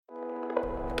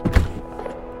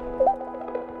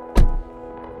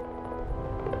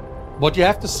What you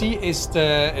have to see is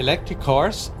the electric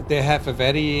cars, they have a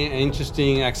very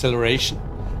interesting acceleration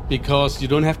because you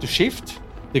don't have to shift.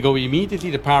 They go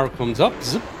immediately, the power comes up.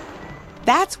 Zip.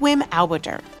 That's Wim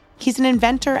Albuter. He's an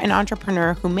inventor and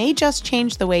entrepreneur who may just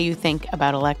change the way you think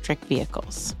about electric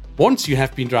vehicles. Once you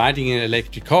have been driving an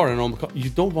electric car, you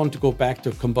don't want to go back to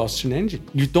a combustion engine.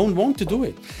 You don't want to do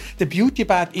it. The beauty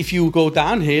about if you go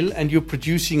downhill and you're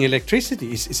producing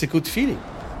electricity is a good feeling.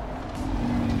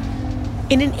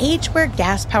 In an age where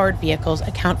gas-powered vehicles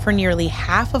account for nearly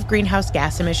half of greenhouse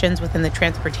gas emissions within the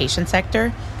transportation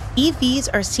sector, EVs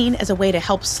are seen as a way to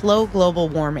help slow global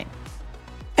warming.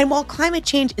 And while climate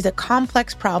change is a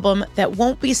complex problem that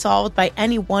won't be solved by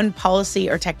any one policy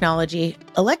or technology,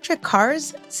 electric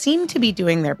cars seem to be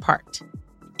doing their part.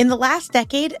 In the last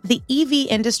decade, the EV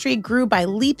industry grew by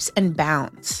leaps and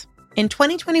bounds. In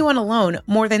 2021 alone,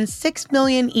 more than 6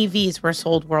 million EVs were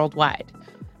sold worldwide.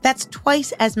 That's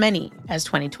twice as many as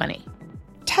 2020.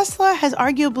 Tesla has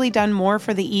arguably done more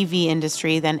for the EV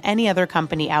industry than any other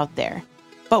company out there.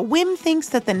 But Wim thinks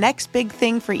that the next big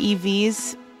thing for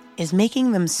EVs is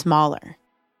making them smaller.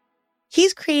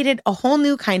 He's created a whole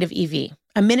new kind of EV,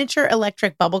 a miniature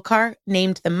electric bubble car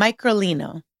named the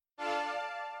Microlino.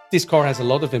 This car has a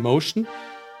lot of emotion.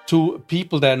 To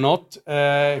people that are not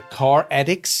car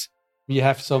addicts, we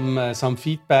have some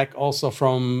feedback also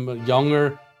from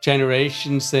younger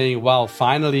generations saying, wow,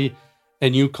 finally a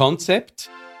new concept.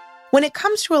 When it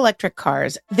comes to electric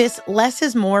cars, this less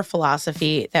is more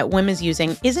philosophy that Wim is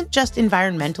using isn't just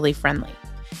environmentally friendly.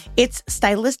 It's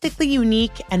stylistically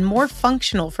unique and more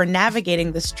functional for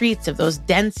navigating the streets of those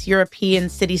dense European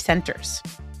city centers.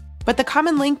 But the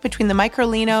common link between the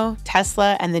Microlino,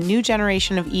 Tesla, and the new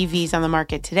generation of EVs on the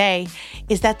market today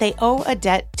is that they owe a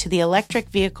debt to the electric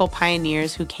vehicle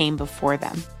pioneers who came before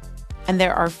them. And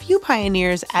there are few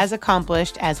pioneers as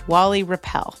accomplished as Wally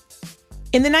Rappel.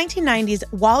 In the 1990s,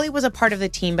 Wally was a part of the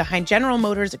team behind General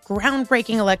Motors'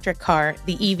 groundbreaking electric car,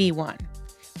 the EV1.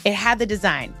 It had the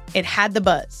design. It had the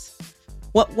buzz.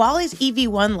 What Wally's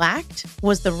EV1 lacked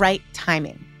was the right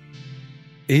timing.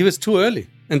 He was too early,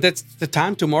 and that's the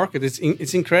time to market.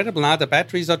 It's incredible. Now the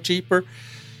batteries are cheaper.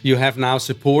 You have now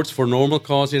supports for normal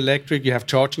cars, electric. You have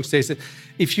charging stations.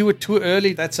 If you were too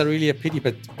early, that's really a pity.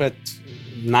 But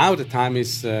now the time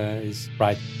is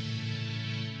right.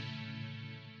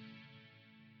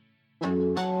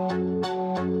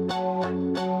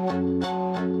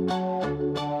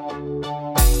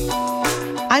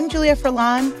 I'm Julia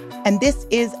Furlan, and this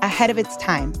is Ahead of Its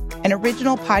Time, an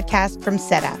original podcast from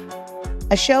SetApp,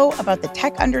 a show about the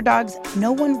tech underdogs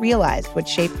no one realized would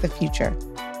shape the future.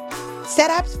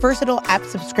 SetApp's versatile app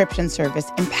subscription service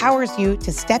empowers you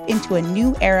to step into a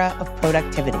new era of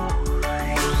productivity.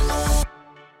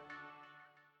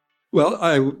 Well,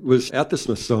 I was at the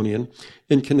Smithsonian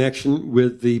in connection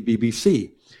with the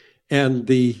BBC, and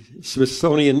the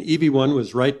Smithsonian EV1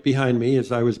 was right behind me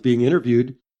as I was being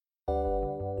interviewed.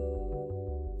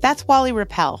 That's Wally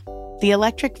Rappel, the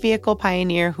electric vehicle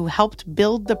pioneer who helped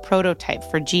build the prototype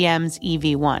for GM's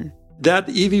EV1. That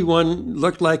EV1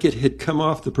 looked like it had come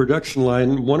off the production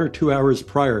line 1 or 2 hours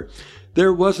prior.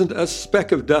 There wasn't a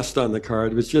speck of dust on the car.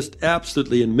 It was just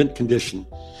absolutely in mint condition.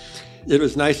 It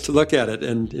was nice to look at it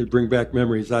and it bring back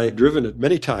memories. I had driven it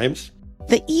many times.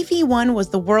 The EV1 was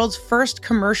the world's first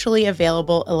commercially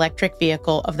available electric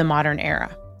vehicle of the modern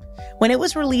era. When it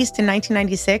was released in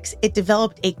 1996, it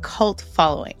developed a cult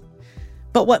following.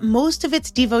 But what most of its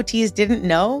devotees didn't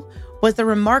know was the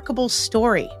remarkable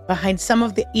story behind some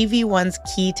of the EV1's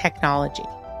key technology.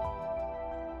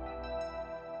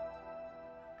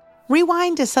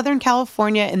 Rewind to Southern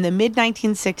California in the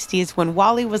mid-1960s when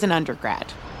Wally was an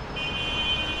undergrad.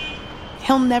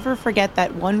 He'll never forget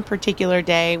that one particular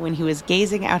day when he was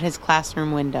gazing out his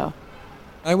classroom window.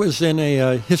 I was in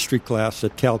a history class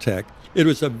at Caltech. It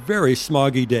was a very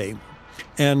smoggy day,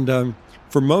 and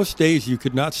for most days you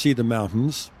could not see the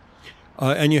mountains,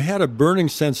 and you had a burning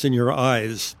sense in your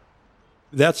eyes.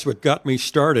 That's what got me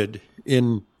started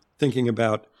in thinking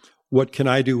about what can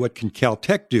I do, what can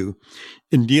Caltech do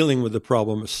in dealing with the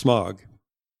problem of smog.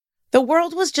 The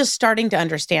world was just starting to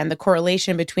understand the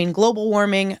correlation between global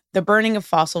warming, the burning of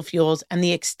fossil fuels, and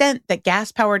the extent that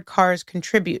gas-powered cars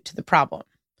contribute to the problem.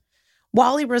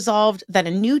 Wally resolved that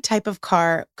a new type of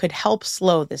car could help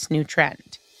slow this new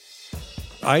trend.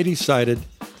 I decided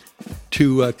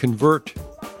to convert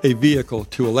a vehicle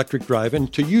to electric drive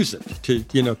and to use it, to,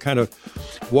 kind of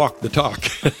walk the talk.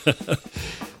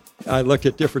 I looked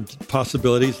at different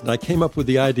possibilities, and I came up with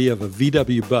the idea of a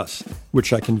VW bus,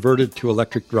 which I converted to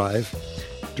electric drive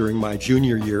during my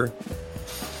junior year.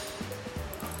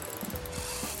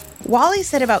 Wally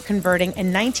set about converting a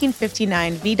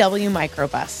 1959 VW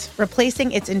microbus,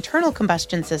 replacing its internal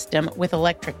combustion system with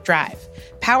electric drive,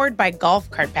 powered by golf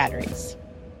cart batteries.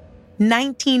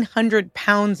 1,900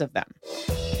 pounds of them.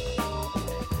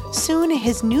 Soon,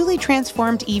 his newly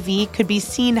transformed EV could be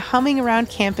seen humming around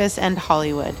campus and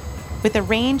Hollywood. With a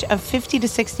range of 50 to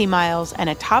 60 miles and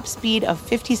a top speed of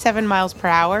 57 miles per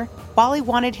hour, Wally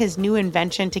wanted his new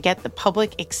invention to get the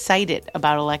public excited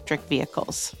about electric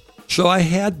vehicles. So I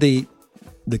had the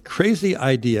crazy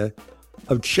idea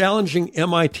of challenging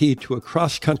MIT to a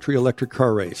cross-country electric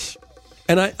car race.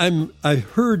 And I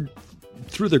heard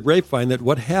through the grapevine that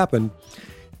what happened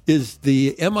is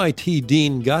the MIT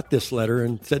dean got this letter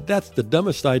and said, that's the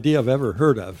dumbest idea I've ever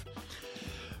heard of.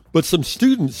 But some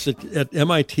students at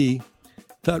MIT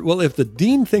thought, well, if the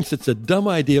dean thinks it's a dumb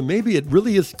idea, maybe it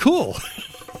really is cool.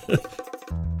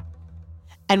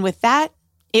 And with that,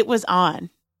 it was on.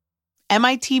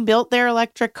 MIT built their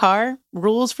electric car,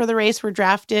 rules for the race were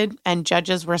drafted, and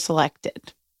judges were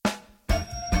selected.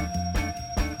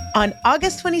 On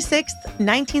August 26,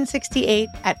 1968,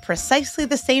 at precisely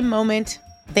the same moment,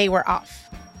 they were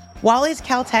off. Wally's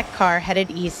Caltech car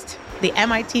headed east, the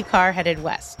MIT car headed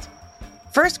west.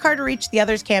 First car to reach the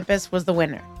other's campus was the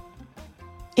winner.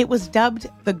 It was dubbed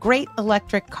the Great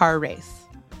Electric Car Race.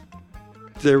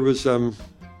 There was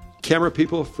camera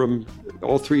people from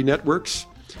all three networks,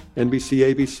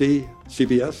 NBC, ABC,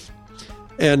 CBS,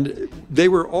 and they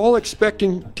were all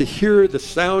expecting to hear the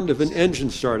sound of an engine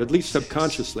start, at least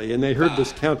subconsciously, and they heard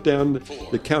this countdown.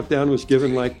 The countdown was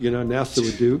given like, NASA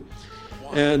would do.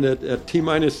 And at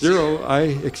T-minus 0,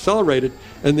 I accelerated,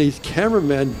 and these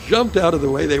cameramen jumped out of the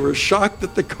way. They were shocked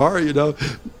that the car,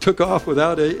 took off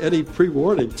without any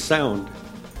pre-warning sound.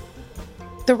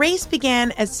 The race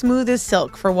began as smooth as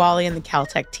silk for Wally and the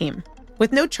Caltech team.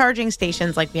 With no charging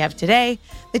stations like we have today,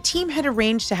 the team had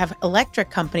arranged to have electric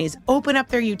companies open up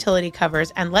their utility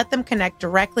covers and let them connect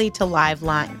directly to live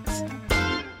lines.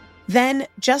 Then,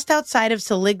 just outside of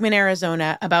Seligman,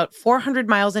 Arizona, about 400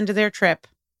 miles into their trip,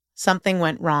 something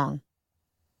went wrong.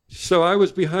 So I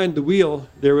was behind the wheel.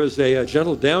 There was a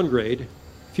gentle downgrade.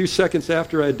 A few seconds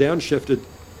after I downshifted,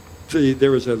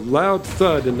 there was a loud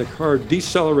thud and the car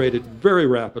decelerated very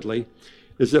rapidly,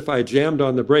 as if I jammed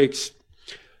on the brakes.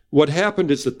 What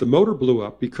happened is that the motor blew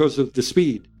up because of the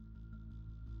speed.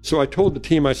 So I told the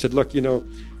team, I said, look,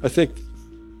 I think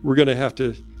we're going to have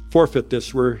to forfeit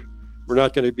this. We're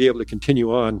not going to be able to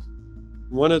continue on.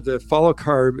 One of the follow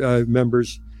car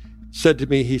members said to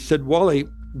me, he said, Wally,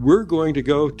 we're going to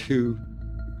go to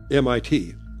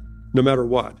MIT, no matter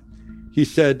what. He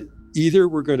said, either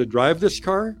we're going to drive this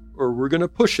car or we're going to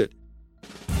push it.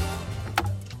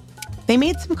 They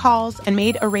made some calls and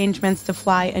made arrangements to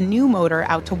fly a new motor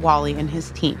out to Wally and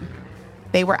his team.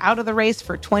 They were out of the race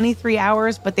for 23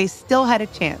 hours, but they still had a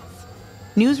chance.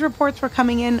 News reports were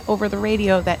coming in over the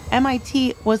radio that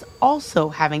MIT was also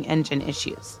having engine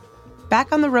issues.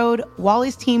 Back on the road,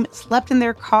 Wally's team slept in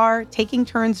their car, taking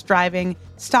turns driving,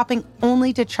 stopping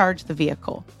only to charge the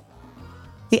vehicle.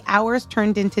 The hours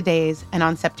turned into days, and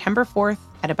on September 4th,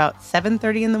 at about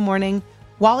 7:30 in the morning,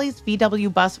 Wally's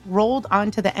VW bus rolled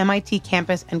onto the MIT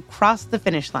campus and crossed the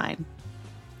finish line.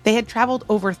 They had traveled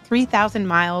over 3,000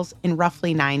 miles in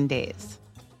roughly 9 days.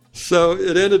 So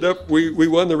it ended up, we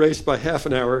won the race by half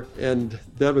an hour, and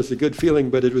that was a good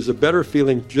feeling, but it was a better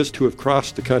feeling just to have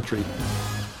crossed the country.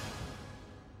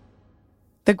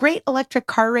 The Great Electric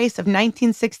Car Race of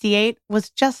 1968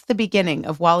 was just the beginning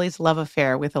of Wally's love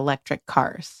affair with electric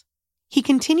cars. He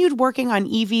continued working on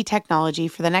EV technology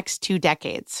for the next 2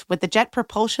 decades with the Jet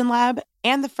Propulsion Lab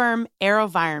and the firm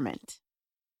AeroVironment.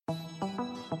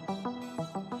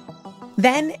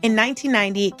 Then, in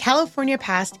 1990, California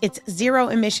passed its Zero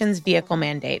Emissions Vehicle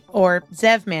Mandate, or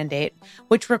ZEV mandate,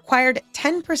 which required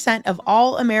 10% of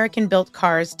all American-built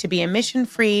cars to be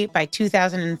emission-free by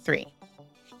 2003.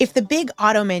 If the big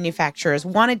auto manufacturers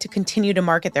wanted to continue to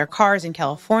market their cars in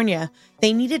California,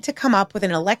 they needed to come up with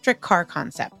an electric car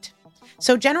concept.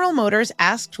 So General Motors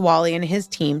asked Wally and his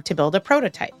team to build a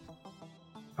prototype.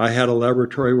 I had a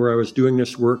laboratory where I was doing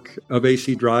this work of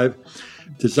AC drive,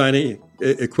 designing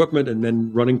equipment and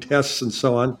then running tests and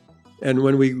so on. And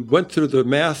when we went through the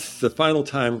math the final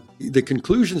time, the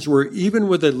conclusions were even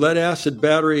with a lead-acid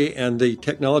battery and the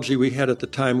technology we had at the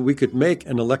time, we could make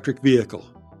an electric vehicle.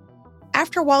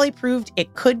 After Wally proved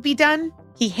it could be done,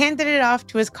 he handed it off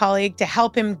to his colleague to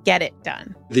help him get it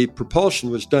done. The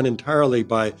propulsion was done entirely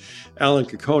by Alan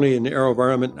Cocconi and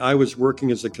AeroVironment. I was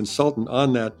working as a consultant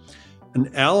on that.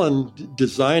 And Alan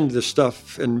designed this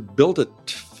stuff and built it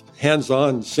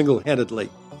hands-on, single-handedly.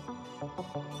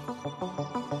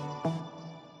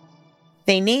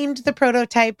 They named the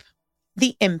prototype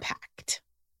the Impact.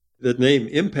 The name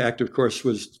Impact, of course,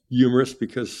 was humorous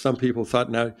because some people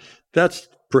thought, now, that's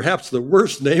perhaps the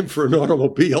worst name for an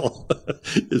automobile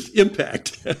is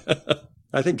Impact.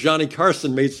 I think Johnny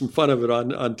Carson made some fun of it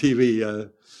on TV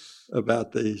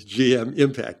about the GM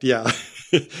Impact, yeah.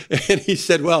 And he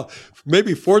said, well,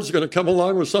 maybe Ford's going to come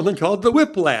along with something called the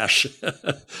Whiplash.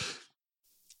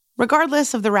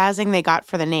 Regardless of the razzing they got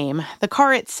for the name, the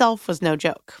car itself was no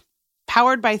joke.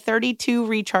 Powered by 32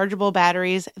 rechargeable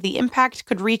batteries, the Impact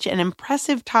could reach an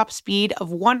impressive top speed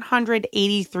of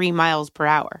 183 miles per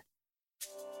hour.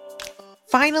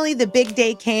 Finally, the big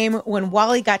day came when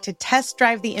Wally got to test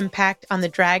drive the Impact on the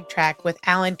drag track with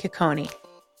Alan Ciccone.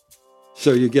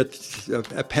 So you get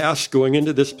a pass going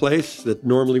into this place that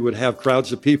normally would have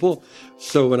crowds of people.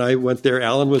 So when I went there,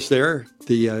 Alan was there.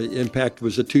 The Impact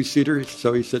was a two-seater.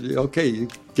 So he said, okay, you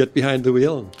get behind the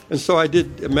wheel. And so I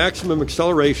did a maximum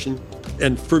acceleration.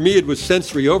 And for me, it was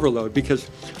sensory overload because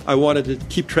I wanted to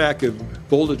keep track of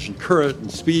voltage and current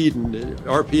and speed and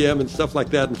RPM and stuff like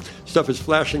that. And stuff is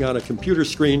flashing on a computer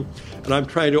screen. And I'm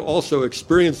trying to also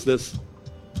experience this.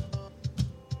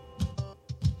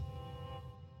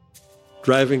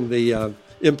 Driving the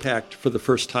Impact for the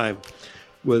first time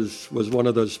was one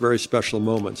of those very special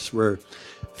moments where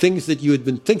things that you had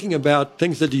been thinking about,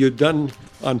 things that you had done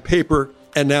on paper,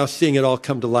 and now seeing it all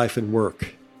come to life in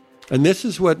work. And this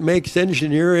is what makes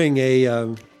engineering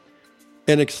an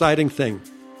exciting thing.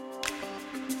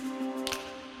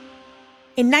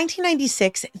 In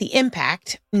 1996, the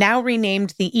Impact, now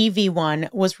renamed the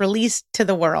EV1, was released to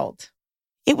the world.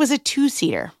 It was a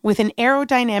two-seater with an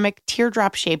aerodynamic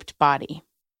teardrop-shaped body.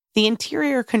 The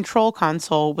interior control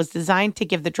console was designed to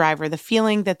give the driver the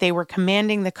feeling that they were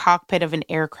commanding the cockpit of an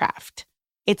aircraft.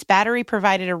 Its battery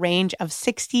provided a range of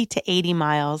 60 to 80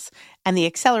 miles, and the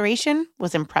acceleration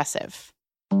was impressive.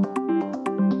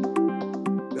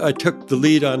 I took the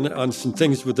lead on some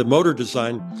things with the motor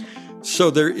design. So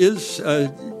there is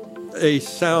a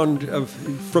sound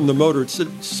from the motor. It's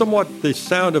somewhat the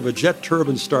sound of a jet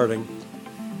turbine starting.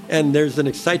 And there's an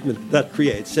excitement that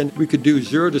creates. And we could do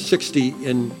 0 to 60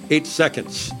 in 8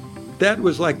 seconds. That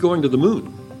was like going to the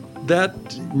moon.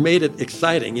 That made it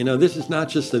exciting. You know, this is not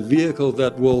just a vehicle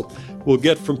that will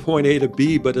get from point A to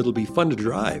B, but it'll be fun to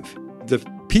drive. The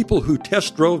people who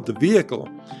test drove the vehicle,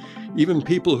 even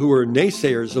people who were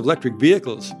naysayers of electric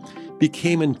vehicles,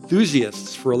 became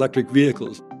enthusiasts for electric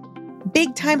vehicles.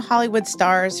 Big-time Hollywood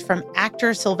stars, from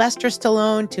actor Sylvester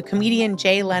Stallone to comedian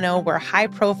Jay Leno, were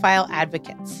high-profile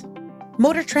advocates.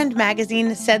 Motor Trend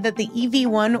magazine said that the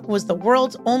EV1 was the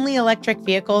world's only electric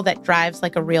vehicle that drives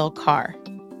like a real car.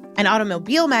 And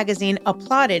Automobile magazine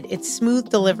applauded its smooth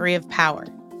delivery of power.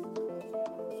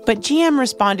 But GM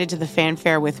responded to the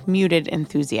fanfare with muted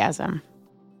enthusiasm.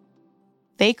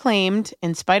 They claimed,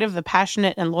 in spite of the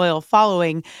passionate and loyal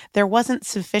following, there wasn't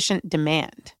sufficient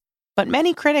demand. But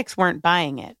many critics weren't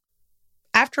buying it.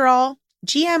 After all,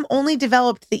 GM only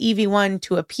developed the EV1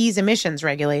 to appease emissions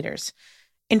regulators.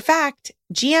 In fact,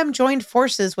 GM joined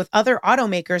forces with other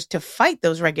automakers to fight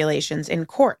those regulations in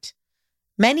court.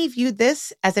 Many viewed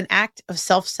this as an act of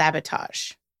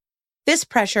self-sabotage. This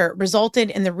pressure resulted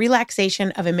in the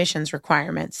relaxation of emissions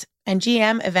requirements, and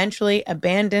GM eventually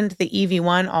abandoned the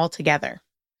EV1 altogether.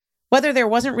 Whether there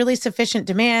wasn't really sufficient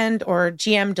demand or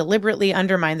GM deliberately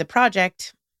undermined the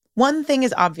project, one thing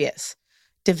is obvious: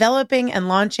 developing and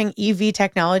launching EV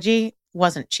technology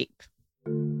wasn't cheap.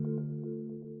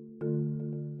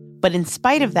 But in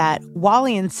spite of that,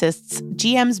 Wally insists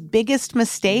GM's biggest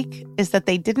mistake is that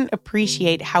they didn't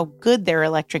appreciate how good their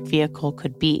electric vehicle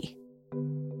could be.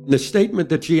 The statement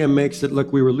that GM makes that,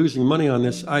 look, we were losing money on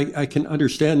this, I can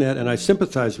understand that and I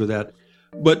sympathize with that.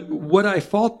 But what I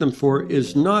fault them for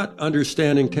is not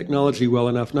understanding technology well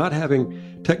enough, not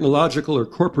having technological or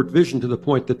corporate vision to the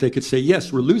point that they could say,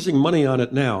 yes, we're losing money on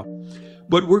it now,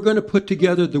 but we're going to put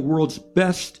together the world's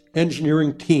best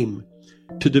engineering team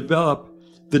to develop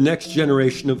the next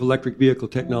generation of electric vehicle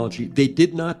technology. They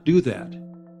did not do that.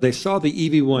 They saw the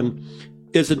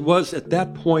EV1 as it was at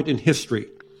that point in history,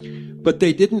 but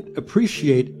they didn't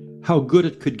appreciate how good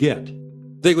it could get.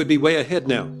 They would be way ahead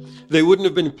now. They wouldn't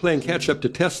have been playing catch up to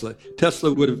Tesla.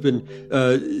 Tesla would have been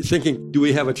thinking, do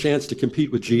we have a chance to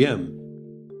compete with GM?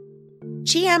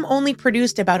 GM only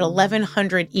produced about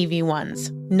 1,100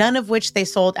 EV1s, none of which they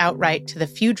sold outright to the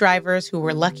few drivers who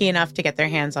were lucky enough to get their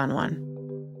hands on one.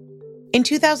 In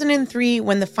 2003,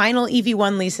 when the final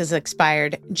EV1 leases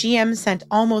expired, GM sent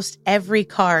almost every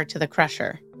car to the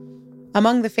crusher.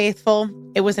 Among the faithful,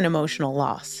 it was an emotional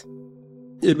loss.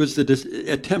 It was the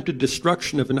attempted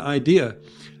destruction of an idea.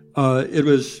 It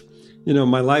was,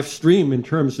 my life's dream in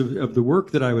terms of the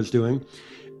work that I was doing.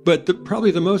 But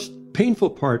probably the most painful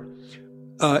part,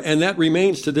 and that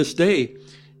remains to this day,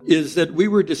 is that we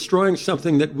were destroying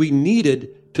something that we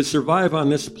needed to survive on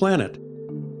this planet.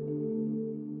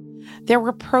 There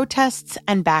were protests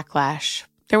and backlash.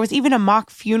 There was even a mock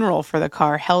funeral for the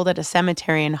car held at a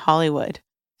cemetery in Hollywood.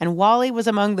 And Wally was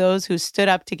among those who stood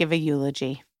up to give a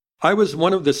eulogy. I was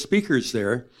one of the speakers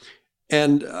there,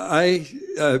 and I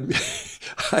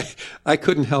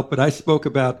couldn't help but I spoke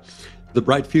about the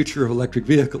bright future of electric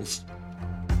vehicles.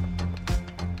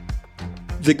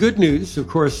 The good news, of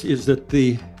course, is that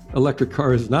the electric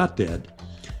car is not dead.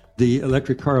 The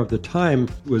electric car of the time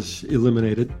was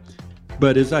eliminated.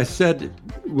 But as I said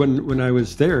when I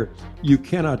was there, you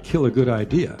cannot kill a good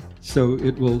idea. So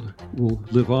it will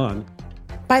live on.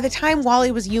 By the time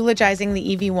Wally was eulogizing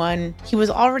the EV1, he was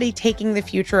already taking the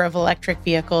future of electric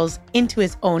vehicles into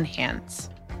his own hands.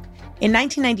 In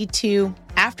 1992,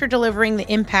 after delivering the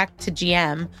Impact to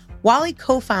GM, Wally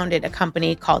co-founded a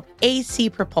company called AC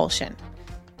Propulsion.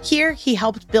 Here, he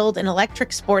helped build an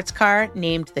electric sports car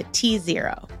named the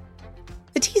T-Zero.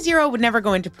 The T-Zero would never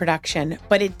go into production,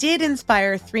 but it did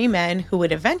inspire three men who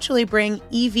would eventually bring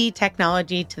EV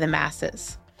technology to the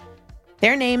masses.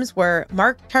 Their names were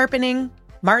Mark Tarpenning,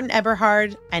 Martin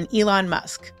Eberhard, and Elon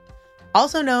Musk,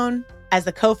 also known as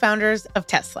the co-founders of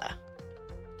Tesla.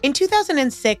 In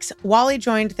 2006, Wally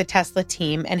joined the Tesla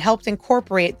team and helped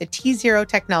incorporate the T-Zero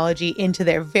technology into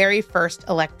their very first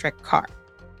electric car.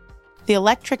 The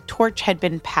electric torch had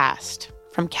been passed,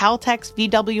 from Caltech's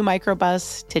VW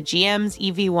microbus to GM's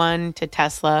EV1 to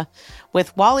Tesla,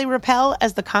 with Wally Rappel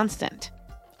as the constant,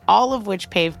 all of which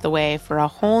paved the way for a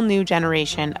whole new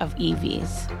generation of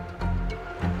EVs.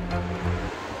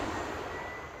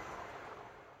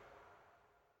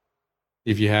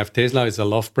 If you have Tesla, it's a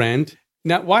love brand.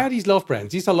 Now, why are these love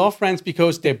brands? These are love brands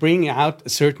because they bring out a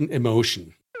certain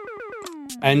emotion.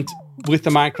 And with the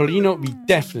Microlino, we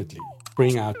definitely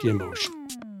bring out the emotion.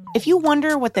 If you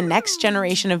wonder what the next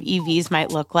generation of EVs might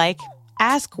look like,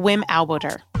 ask Wim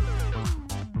Alboter.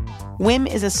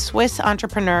 Wim is a Swiss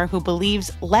entrepreneur who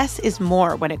believes less is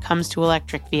more when it comes to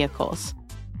electric vehicles.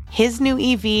 His new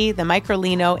EV, the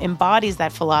Microlino, embodies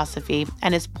that philosophy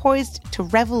and is poised to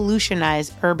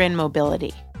revolutionize urban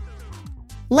mobility.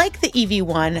 Like the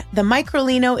EV1, the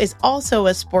Microlino is also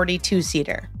a sporty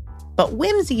two-seater. But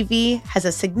Wim's EV has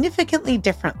a significantly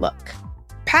different look.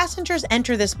 Passengers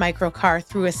enter this microcar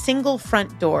through a single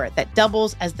front door that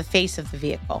doubles as the face of the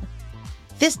vehicle.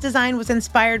 This design was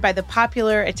inspired by the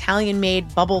popular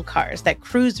Italian-made bubble cars that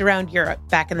cruised around Europe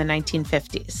back in the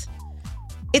 1950s.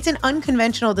 It's an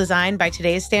unconventional design by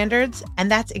today's standards, and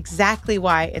that's exactly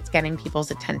why it's getting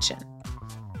people's attention.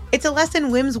 It's a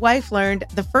lesson Wim's wife learned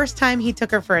the first time he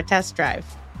took her for a test drive.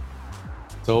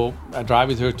 So I drive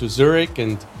with her to Zurich,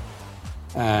 and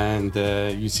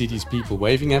you see these people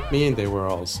waving at me, and they were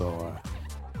also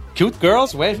cute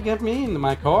girls waving at me in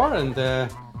my car, and I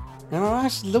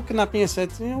was looking at me and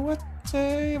said,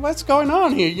 what's going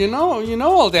on here? You know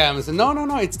all them. I said,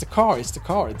 no, it's the car.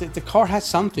 The car has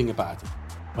something about it.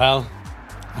 Well,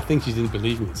 I think she didn't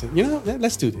believe me. I said,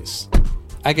 let's do this.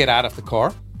 I get out of the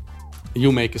car.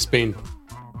 You make a spin.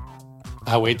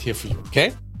 I'll wait here for you,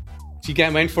 okay? She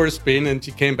went for a spin, and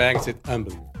she came back and said,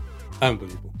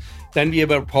 unbelievable. Then we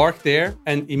were parked there,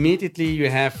 and immediately you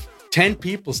have 10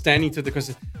 people standing to the car and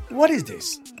said, what is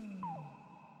this?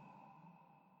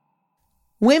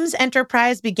 Wim's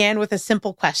enterprise began with a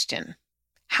simple question.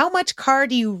 How much car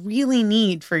do you really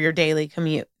need for your daily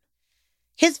commute?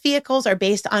 His vehicles are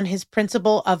based on his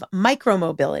principle of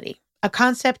micromobility, a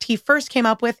concept he first came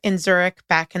up with in Zurich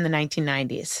back in the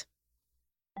 1990s.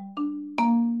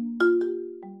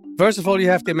 First of all, you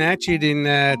have to imagine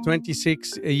in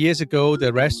 26 years ago,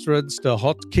 the restaurants, the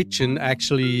hot kitchen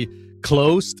actually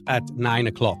closed at 9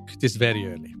 o'clock, this very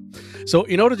early. So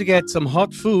in order to get some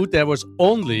hot food, there was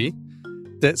only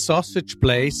the sausage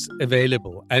place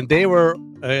available. And they were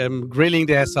grilling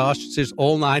their sausages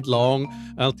all night long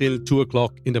until 2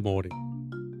 o'clock in the morning.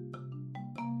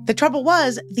 The trouble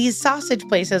was, these sausage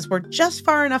places were just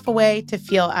far enough away to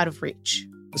feel out of reach.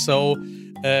 So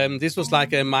this was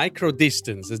like a micro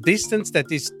distance, a distance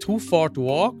that is too far to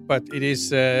walk, but it is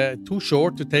too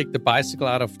short to take the bicycle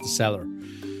out of the cellar.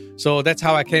 So that's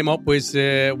how I came up with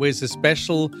a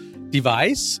special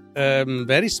device,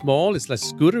 very small. It's like a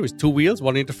scooter with two wheels,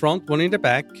 one in the front, one in the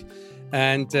back,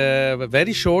 and a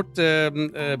very short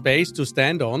base to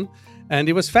stand on. And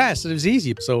it was fast, it was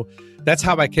easy. So that's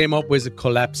how I came up with a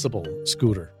collapsible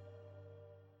scooter.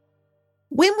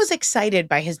 Wim was excited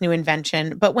by his new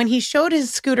invention, but when he showed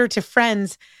his scooter to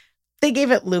friends, they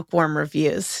gave it lukewarm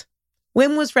reviews.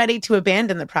 Wim was ready to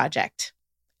abandon the project.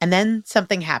 And then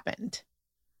something happened.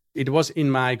 It was in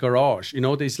my garage.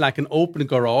 There's like an open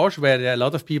garage where a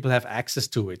lot of people have access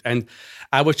to it. And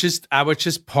I was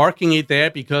just parking it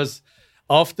there because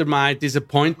after my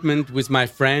disappointment with my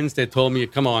friends, they told me,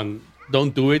 come on,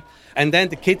 don't do it. And then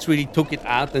the kids really took it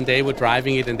out and they were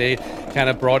driving it and they kind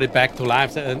of brought it back to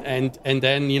life. And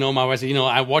then, my wife said,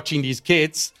 I'm watching these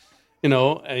kids,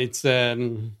 it's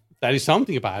that is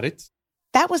something about it.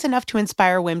 That was enough to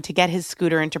inspire Wim to get his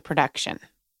scooter into production.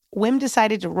 Wim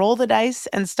decided to roll the dice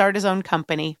and start his own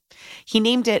company. He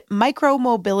named it Micro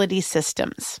Mobility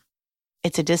Systems.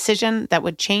 It's a decision that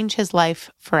would change his life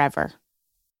forever.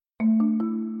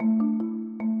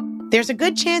 There's a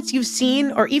good chance you've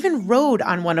seen or even rode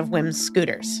on one of Wim's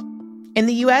scooters. In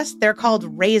the US, they're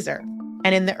called Razor,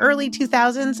 and in the early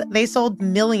 2000s, they sold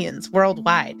millions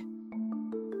worldwide.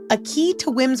 A key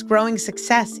to Wim's growing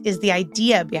success is the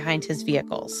idea behind his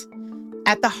vehicles.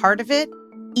 At the heart of it,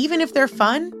 even if they're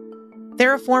fun,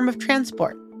 they're a form of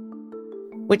transport,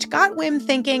 which got Wim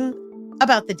thinking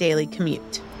about the daily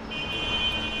commute.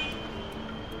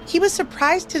 He was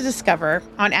surprised to discover,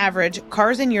 on average,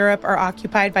 cars in Europe are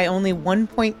occupied by only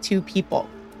 1.2 people,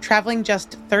 traveling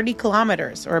just 30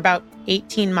 kilometers or about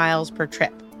 18 miles per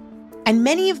trip. And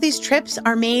many of these trips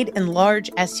are made in large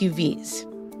SUVs.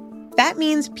 That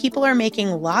means people are making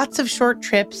lots of short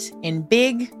trips in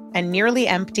big and nearly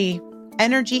empty,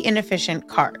 energy-inefficient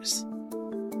cars.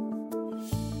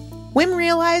 Wim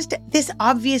realized this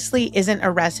obviously isn't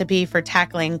a recipe for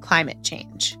tackling climate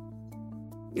change.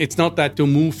 It's not that to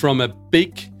move from a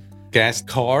big gas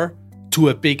car to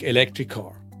a big electric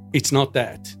car. It's not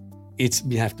that.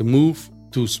 We have to move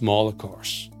to smaller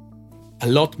cars. A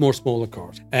lot more smaller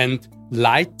cars. And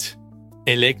light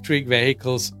electric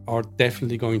vehicles are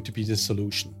definitely going to be the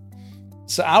solution.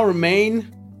 So our main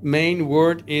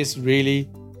word is really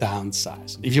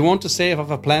downsize. If you want to save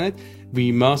our planet,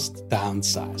 we must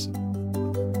downsize.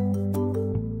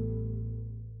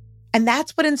 And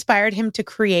that's what inspired him to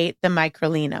create the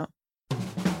Microlino.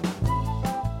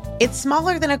 It's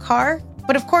smaller than a car,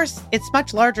 but of course, it's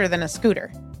much larger than a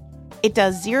scooter. It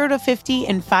does 0 to 50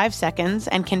 in 5 seconds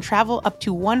and can travel up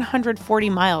to 140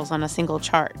 miles on a single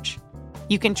charge.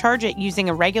 You can charge it using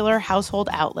a regular household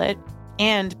outlet,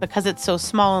 and because it's so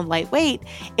small and lightweight,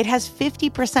 it has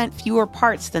 50% fewer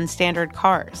parts than standard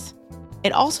cars.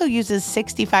 It also uses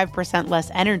 65%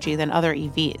 less energy than other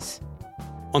EVs.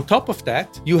 On top of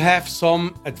that, you have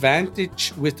some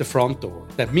advantage with the front door.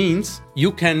 That means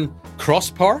you can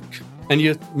cross-park, and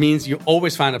it means you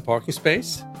always find a parking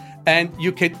space, and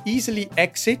you can easily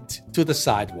exit to the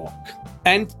sidewalk.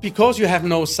 And because you have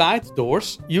no side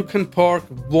doors, you can park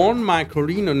one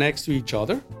Microlino next to each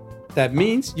other. That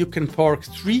means you can park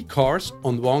 3 cars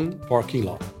on one parking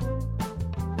lot.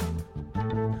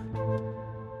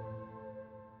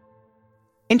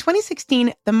 In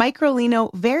 2016, the Microlino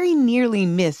very nearly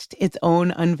missed its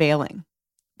own unveiling.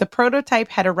 The prototype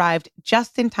had arrived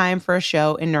just in time for a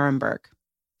show in Nuremberg.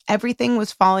 Everything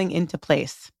was falling into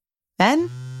place. Then,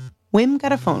 Wim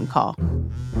got a phone call.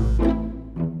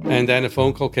 And then a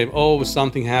phone call came,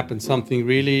 something happened, something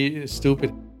really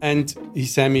stupid. And he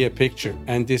sent me a picture.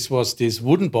 And this was this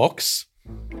wooden box.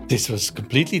 This was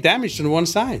completely damaged on one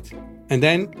side. And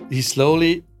then he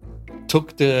slowly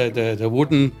took the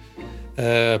wooden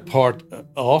part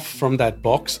off from that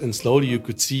box, and slowly you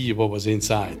could see what was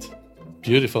inside.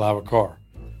 Beautiful, our car.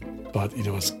 But it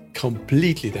was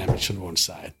completely damaged on one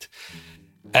side.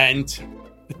 And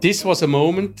this was a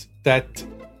moment that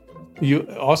you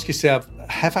ask yourself,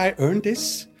 have I earned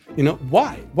this?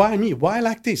 Why? Why me? Why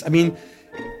like this? I mean,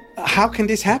 how can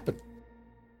this happen?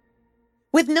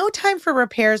 With no time for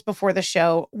repairs before the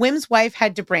show, Wim's wife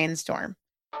had to brainstorm.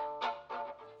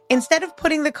 Instead of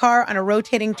putting the car on a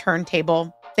rotating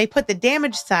turntable, they put the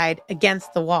damaged side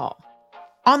against the wall.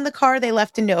 On the car, they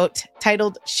left a note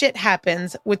titled "Shit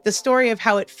Happens" with the story of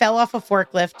how it fell off a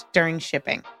forklift during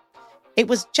shipping. It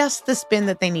was just the spin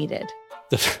that they needed.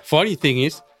 The funny thing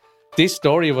is, this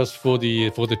story was for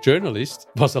the journalist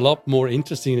was a lot more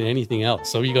interesting than anything else.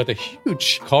 So we got a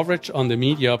huge coverage on the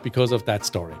media because of that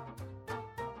story.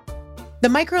 The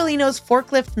Microlino's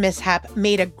forklift mishap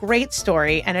made a great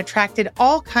story and attracted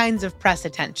all kinds of press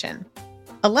attention.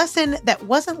 A lesson that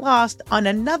wasn't lost on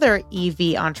another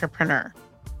EV entrepreneur.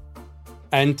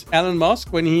 And Elon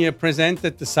Musk, when he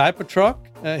presented the Cybertruck,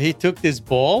 he took this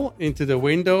ball into the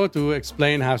window to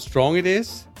explain how strong it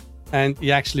is. And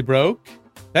he actually broke.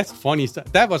 That's funny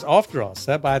stuff. That was after us,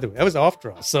 by the way. That was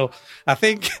after us. So I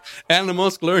think Elon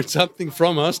Musk learned something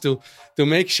from us to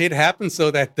make shit happen so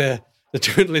that the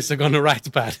journalists are going to write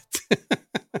about it.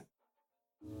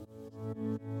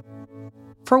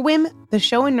 For Wim, the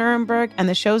show in Nuremberg and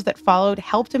the shows that followed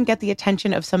helped him get the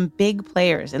attention of some big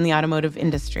players in the automotive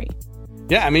industry.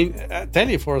 Yeah, I mean, I tell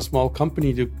you, for a small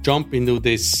company to jump into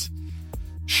this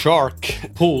shark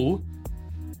pool,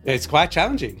 it's quite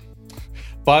challenging.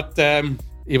 But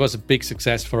it was a big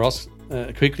success for us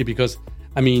quickly because,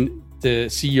 I mean, the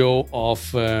CEO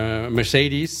of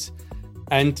Mercedes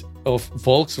and of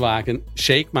Volkswagen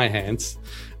shake my hands.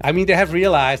 I mean, they have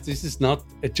realized this is not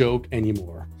a joke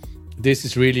anymore. This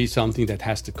is really something that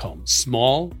has to come.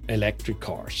 Small electric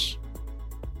cars.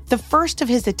 The first of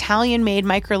his Italian-made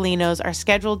Microlinos are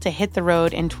scheduled to hit the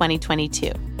road in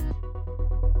 2022.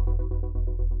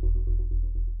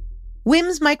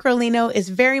 Wim's Microlino is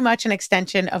very much an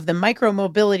extension of the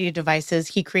micromobility devices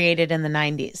he created in the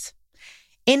 90s.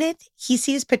 In it, he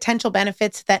sees potential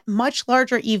benefits that much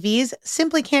larger EVs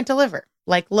simply can't deliver,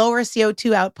 like lower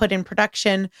CO2 output in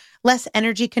production, less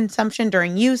energy consumption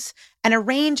during use, and a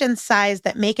range and size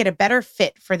that make it a better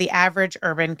fit for the average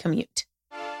urban commute.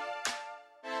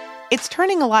 It's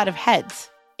turning a lot of heads,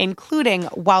 including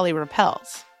Wally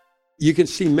Rappel's. You can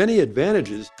see many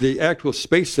advantages. The actual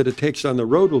space that it takes on the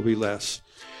road will be less.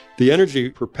 The energy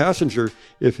per passenger,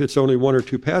 if it's only one or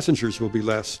two passengers, will be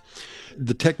less.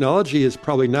 The technology is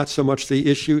probably not so much the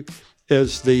issue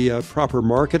as the proper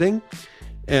marketing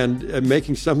and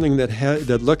making something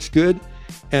that looks good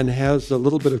and has a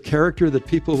little bit of character that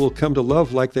people will come to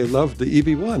love like they loved the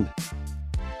EV1.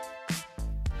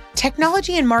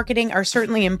 Technology and marketing are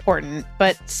certainly important,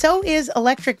 but so is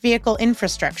electric vehicle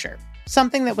infrastructure,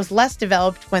 something that was less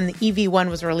developed when the EV1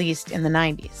 was released in the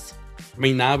 90s. I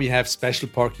mean, now we have special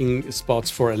parking spots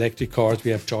for electric cars.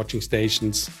 We have charging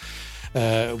stations.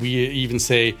 We even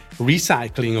say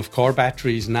recycling of car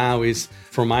batteries now is,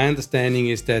 from my understanding,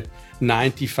 is that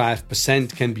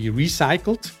 95% can be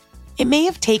recycled. It may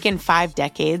have taken 5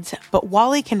 decades, but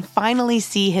Wally can finally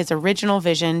see his original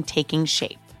vision taking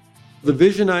shape. The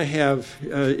vision I have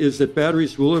is that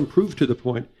batteries will improve to the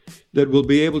point that we'll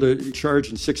be able to charge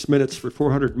in 6 minutes for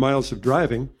 400 miles of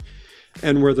driving,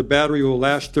 and where the battery will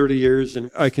last 30 years.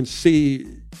 And I can see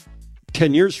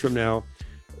 10 years from now,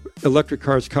 electric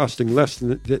cars costing less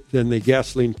than the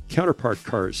gasoline counterpart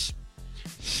cars.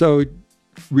 So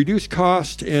reduce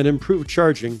cost and improve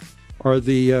charging are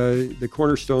the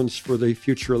cornerstones for the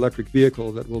future electric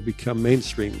vehicle that will become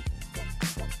mainstream.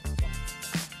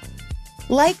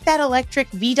 Like that electric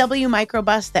VW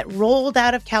microbus that rolled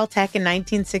out of Caltech in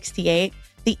 1968,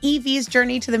 the EV's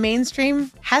journey to the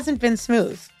mainstream hasn't been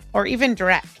smooth or even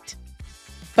direct.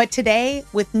 But today,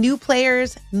 with new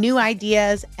players, new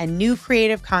ideas, and new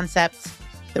creative concepts,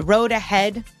 the road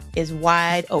ahead is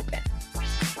wide open.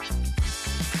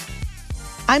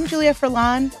 I'm Julia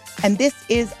Furlan, and this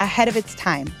is Ahead of Its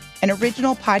Time, an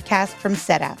original podcast from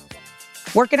SetApp.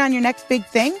 Working on your next big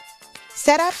thing?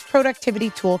 SetApp's productivity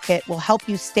toolkit will help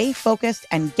you stay focused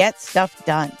and get stuff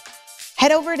done.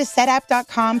 Head over to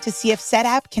setapp.com to see if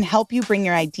SetApp can help you bring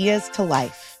your ideas to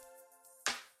life.